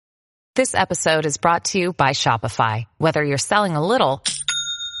This episode is brought to you by Shopify. Whether you're selling a little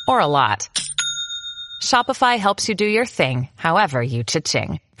or a lot, Shopify helps you do your thing, however you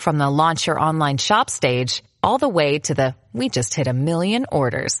cha-ching. From the launch your online shop stage, all the way to the we just hit 1 million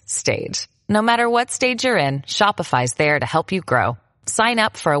orders stage. No matter what stage you're in, Shopify's there to help you grow. Sign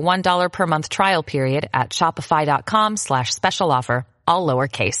up for a $1 per month trial period at shopify.com/special offer, all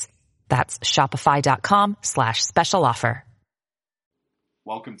lowercase. That's shopify.com/special offer.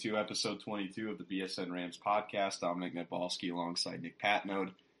 Welcome to episode 22 of the BSN Rams Podcast. I'm Nick Nabalski alongside Nick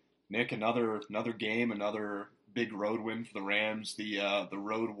Patnode. Nick, another game, another big road win for the Rams. The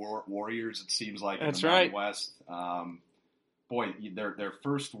road warriors, it seems like, That's in the Mountain right. West. Their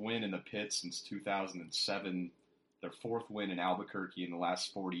first win in the pit since 2007. Their fourth win in Albuquerque in the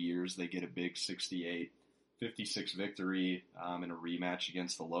last 40 years. They get a big 68-56 victory in a rematch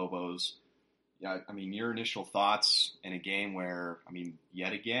against the Lobos. Yeah, I mean, your initial thoughts in a game where, I mean,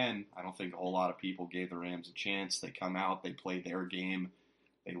 yet again, I don't think a whole lot of people gave the Rams a chance. They come out, they play their game,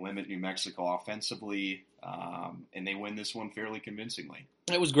 they limit New Mexico offensively, and they win this one fairly convincingly.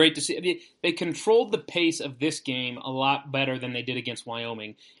 It was great to see. I mean, they controlled the pace of this game a lot better than they did against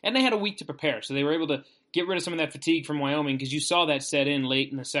Wyoming, and they had a week to prepare, so they were able to get rid of some of that fatigue from Wyoming because you saw that set in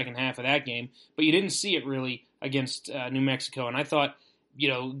late in the second half of that game, but you didn't see it really against New Mexico, and I thought,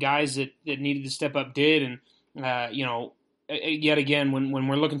 guys that needed to step up did, and, yet again, when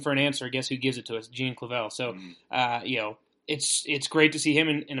we're looking for an answer, guess who gives it to us? Gene Clavell. So, it's great to see him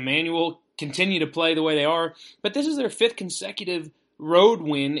and Emmanuel continue to play the way they are, but this is their fifth consecutive road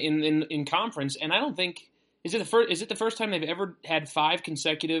win in conference, and I don't think, is it the first time they've ever had 5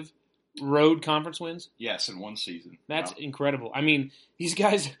 consecutive road conference wins? Yes, in one season. That's incredible. I mean, these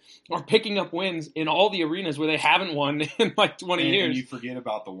guys are picking up wins in all the arenas where they haven't won in like 20 years. And you forget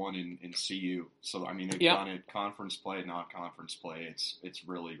about the one in CU. So, I mean, they've done it conference play, non-conference play. It's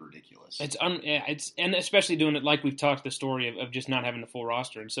really ridiculous. And especially doing it like we've talked the story of just not having the full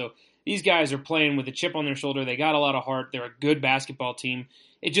roster. And so these guys are playing with a chip on their shoulder. They got a lot of heart. They're a good basketball team.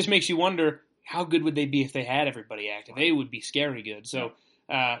 It just makes you wonder, how good would they be if they had everybody active? They would be scary good. So,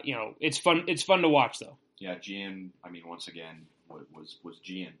 it's fun. It's fun to watch, though. Yeah, Gian. I mean, once again, was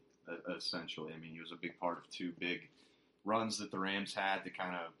Gian essentially. I mean, he was a big part of 2 big runs that the Rams had to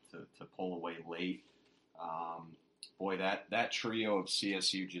pull away late. That trio of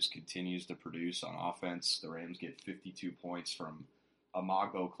CSU just continues to produce on offense. The Rams get 52 points from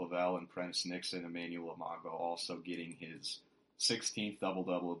Amago, Clavell, and Prentice Nixon. Emmanuel Amago also getting his 16th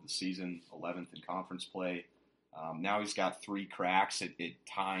double-double of the season, 11th in conference play. Now he's got 3 cracks at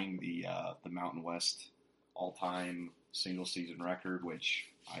tying the Mountain West all-time single-season record, which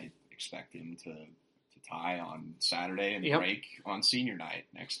I expect him to tie on Saturday and break on senior night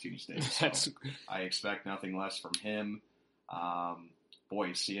next Tuesday. So I expect nothing less from him.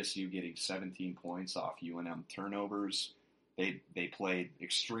 CSU getting 17 points off UNM turnovers. They played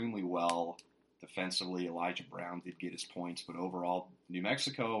extremely well defensively. Elijah Brown did get his points, but overall, New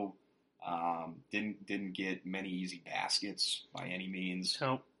Mexico didn't get many easy baskets by any means.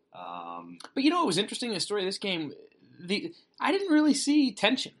 No. But what was interesting in the story of this game? I didn't really see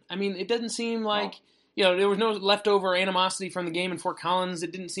tension. I mean, it doesn't seem like there was no leftover animosity from the game in Fort Collins.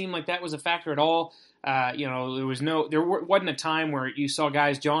 It didn't seem like that was a factor at all. There wasn't a time where you saw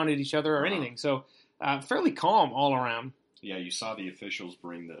guys jawing at each other or anything. So fairly calm all around. Yeah, you saw the officials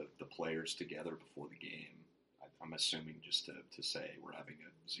bring the players together before the game. I'm assuming just to say we're having a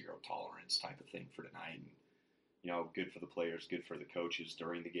zero tolerance type of thing for tonight. And, good for the players, good for the coaches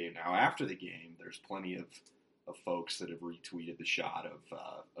during the game. Now, after the game, there's plenty of folks that have retweeted the shot of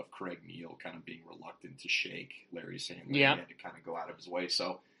Craig Neal kind of being reluctant to shake Larry Sandler. He had to kind of go out of his way.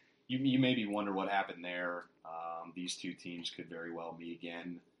 So you maybe wonder what happened there. These 2 teams could very well meet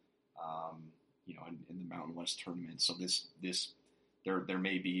again, in the Mountain West tournament. So there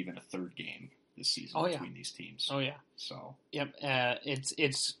may be even a 3rd game this season between these teams. Oh yeah. So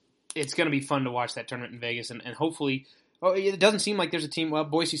it's going to be fun to watch that tournament in Vegas, and hopefully, it doesn't seem like there's a team. Well,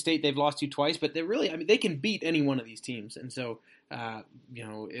 Boise State they've lost to twice, but they can beat any one of these teams, and so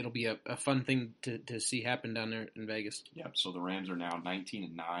it'll be a fun thing to see happen down there in Vegas. Yep. So the Rams are now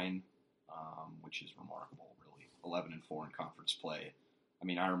 19-9, which is remarkable, really. 11-4 in conference play. I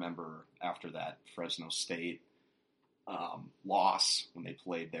mean, I remember after that Fresno State loss when they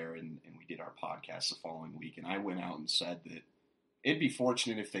played there, and we did our podcast the following week, and I went out and said that it'd be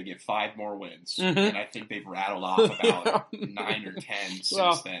fortunate if they get 5 more wins, and I think they've rattled off about 9 or 10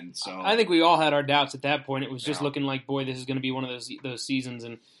 since then. So I think we all had our doubts at that point. It was just looking like, boy, this is going to be one of those seasons,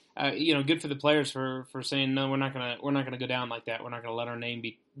 and good for the players for saying no, we're not gonna go down like that. We're not gonna let our name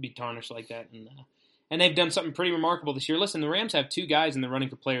be tarnished like that, and they've done something pretty remarkable this year. Listen, the Rams have 2 guys in the running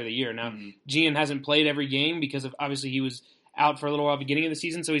for Player of the Year. Now, Gian hasn't played every game because of obviously he was out for a little while at the beginning of the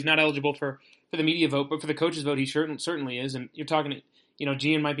season, so he's not eligible for the media vote, but for the coaches' vote, he certainly is. And you're talking,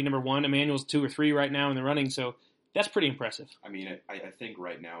 Gian might be number 1, Emmanuel's 2 or 3 right now in the running, so that's pretty impressive. I mean, I think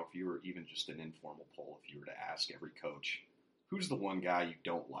right now, if you were even just an informal poll, if you were to ask every coach, who's the one guy you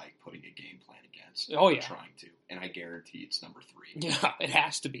don't like putting a game plan against? Oh, yeah. Trying to. And I guarantee it's number 3. Yeah, it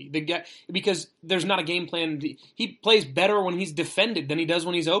has to be. The guy, because there's not a game plan. He plays better when he's defended than he does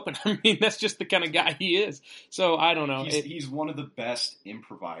when he's open. I mean, that's just the kind of guy he is. So, I don't know. He's one of the best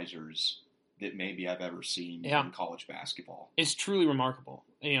improvisers that maybe I've ever seen in college basketball. It's truly remarkable.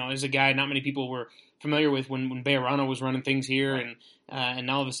 As a guy not many people were familiar with when Bejarano was running things here, right.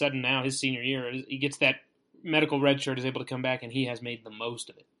 and all of a sudden now his senior year, he gets that medical red shirt, is able to come back, and he has made the most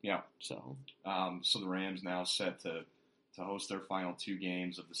of it. Yeah. So the Rams now set to host their final 2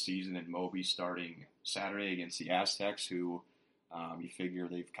 games of the season in Moby, starting Saturday against the Aztecs, who you figure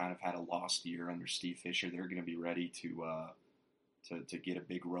they've kind of had a lost year under Steve Fisher. They're going to be ready to get a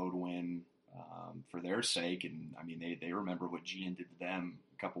big road win for their sake, and I mean they remember what Gian did to them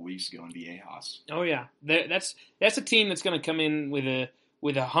a couple weeks ago in Viejas. Oh yeah, that's a team that's going to come in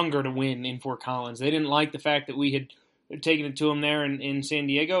with a hunger to win in Fort Collins. They didn't like the fact that we had taken it to them there in San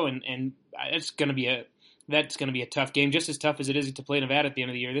Diego, and it's going to be a tough game, just as tough as it is to play Nevada at the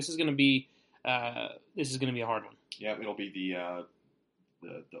end of the year. This is going to be a hard one. Yeah, it'll be the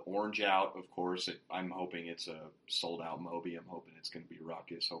orange out, of course. I'm hoping it's a sold out Moby. I'm hoping it's going to be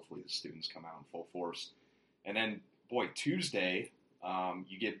ruckus. Hopefully the students come out in full force. And then, Tuesday.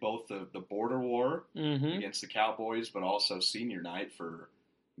 You get both the border war against the Cowboys, but also senior night for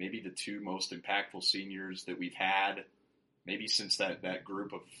maybe the 2 most impactful seniors that we've had, maybe since that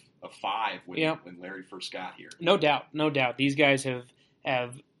group of 5 when Larry first got here. No doubt. These guys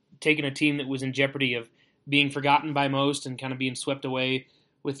have taken a team that was in jeopardy of being forgotten by most and kind of being swept away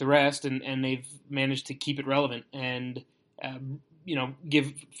with the rest, and they've managed to keep it relevant and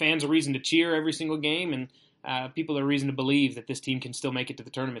give fans a reason to cheer every single game, and people are reason to believe that this team can still make it to the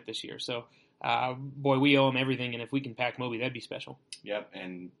tournament this year. So, we owe them everything, and if we can pack Moby, that'd be special. Yep,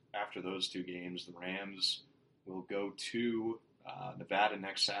 and after those 2 games, the Rams will go to Nevada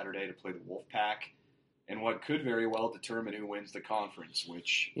next Saturday to play the Wolfpack, and what could very well determine who wins the conference,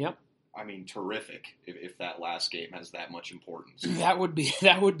 which, I mean, terrific if that last game has that much importance. That would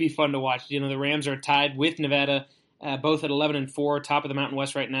be fun to watch. The Rams are tied with Nevada, both at 11-4, top of the Mountain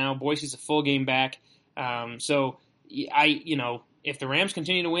West right now. Boise's a full game back. If the Rams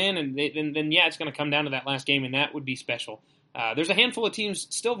continue to win, and then it's going to come down to that last game, and that would be special. There's a handful of teams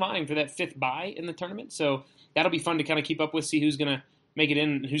still vying for that 5th bye in the tournament, so that'll be fun to kind of keep up with, see who's going to make it in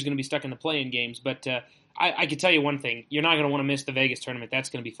and who's going to be stuck in the play-in games. But I can tell you one thing: you're not going to want to miss the Vegas tournament. That's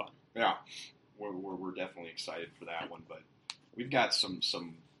going to be fun. Yeah, we're definitely excited for that one. But we've got some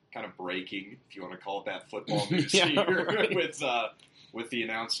kind of breaking, if you want to call it that, football news here right. with the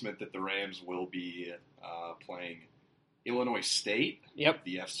announcement that the Rams will be playing Illinois State,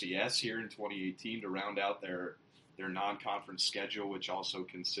 the FCS, here in 2018 to round out their non-conference schedule, which also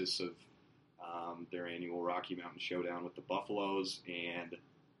consists of their annual Rocky Mountain Showdown with the Buffaloes and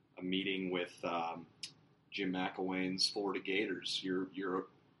a meeting with Jim McElwain's Florida Gators. Your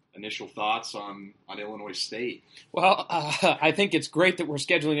initial thoughts on Illinois State? Well, I think it's great that we're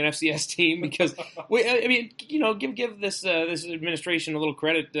scheduling an FCS team because give this administration a little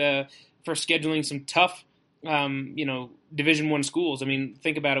credit for scheduling some tough, Division I schools. I mean,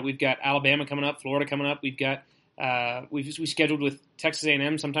 think about it. We've got Alabama coming up, Florida coming up. We've got we scheduled with Texas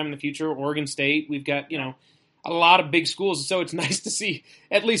A&M sometime in the future, Oregon State. We've got a lot of big schools, so it's nice to see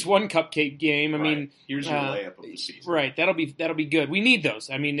at least one cupcake game. I mean, here's your layup of the season. Right, that'll be good. We need those.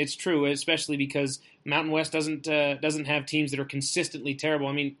 I mean, it's true, especially because Mountain West doesn't have teams that are consistently terrible.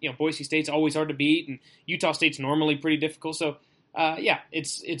 I mean, Boise State's always hard to beat, and Utah State's normally pretty difficult. So,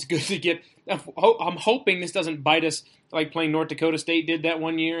 it's good to get. I'm hoping this doesn't bite us like playing North Dakota State did that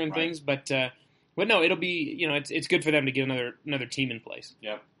one year and things, but no, it'll be it's good for them to get another team in place.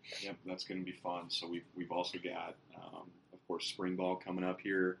 Yep, that's going to be fun. So we've also got of course spring ball coming up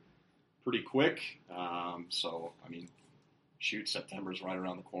here pretty quick. So I mean, September's right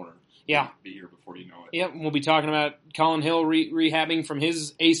around the corner. Yeah, It'll be here before you know it. Yep, we'll be talking about Colin Hill rehabbing from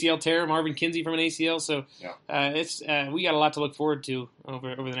his ACL tear, Marvin Kinsey from an ACL. So we got a lot to look forward to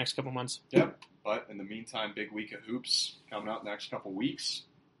over the next couple months. Yep. But in the meantime, big week of hoops coming up next couple weeks.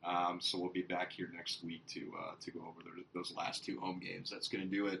 So we'll be back here next week to go over those last 2 home games. That's going to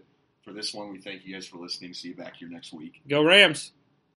do it for this one. We thank you guys for listening. See you back here next week. Go Rams!